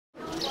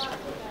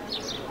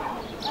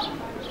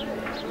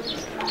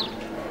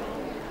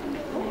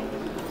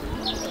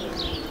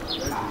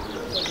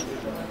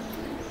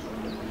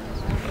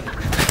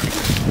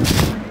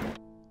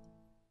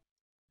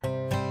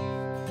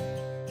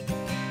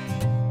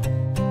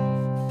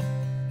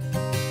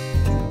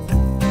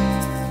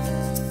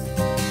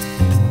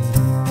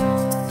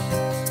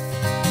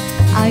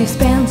I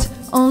spent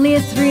only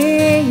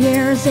 3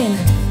 years in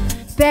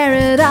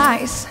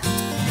paradise.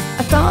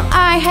 I thought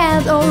I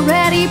had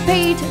already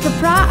paid the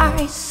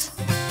price.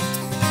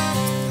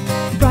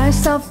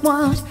 Price of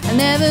what? I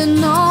never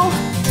know.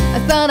 I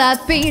thought I'd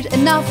paid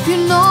enough, you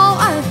know.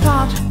 I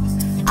thought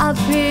I'd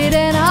paid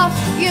enough,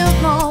 you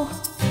know.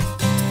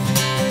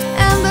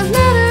 And the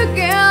little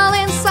girl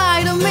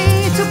inside of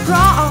me, too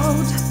proud,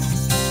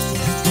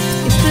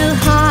 is still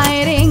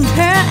hiding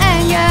her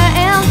anger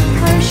and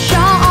her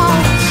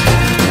shout.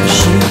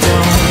 She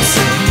don't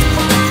see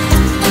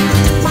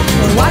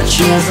what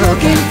she's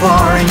looking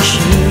for, and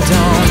she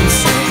don't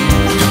see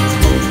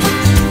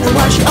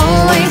what she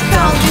always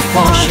felt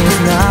before. She's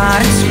not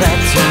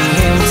expecting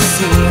him to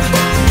see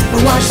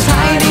what's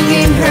hiding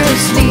in her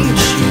sleep.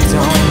 She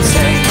don't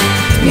say,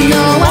 you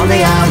know, one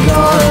day I'll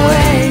go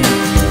away.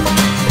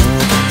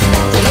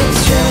 It's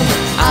true,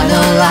 I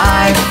know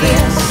life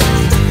is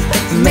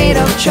made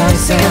of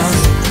choices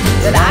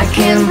that I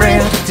can't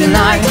breathe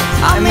tonight.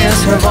 I miss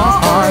her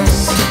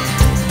voice.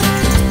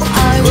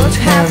 I would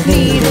have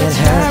needed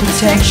her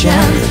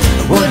protection,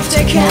 would have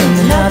taken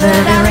another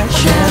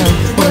direction,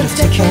 would have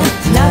taken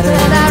another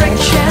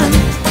direction.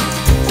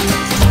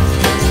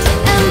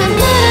 And the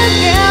little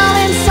girl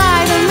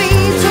inside of me,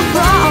 too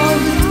proud,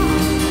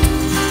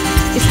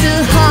 is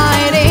still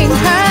hiding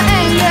her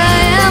anger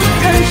and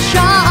her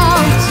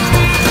shout.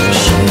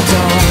 She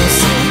don't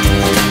see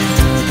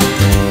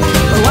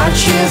what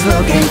she's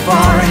looking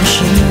for, and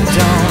she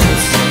don't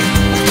see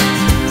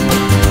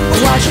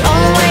what she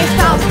always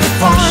thought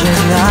before.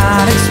 She's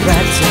not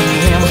expecting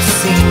him to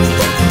see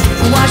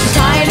what she's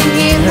hiding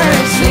in her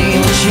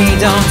sleeve. She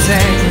don't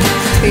say,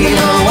 you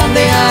know, one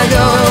day I'll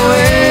go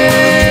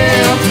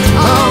away.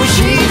 Oh,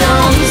 she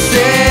don't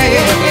say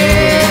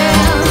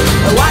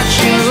what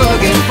she's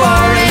looking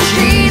for, and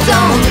she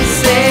don't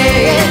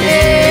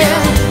say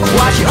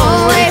what she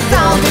always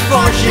thought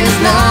before. She's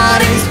not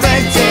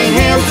expecting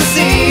him to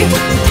see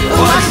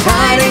what's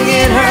hiding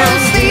in her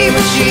sleeve,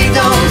 but she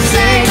don't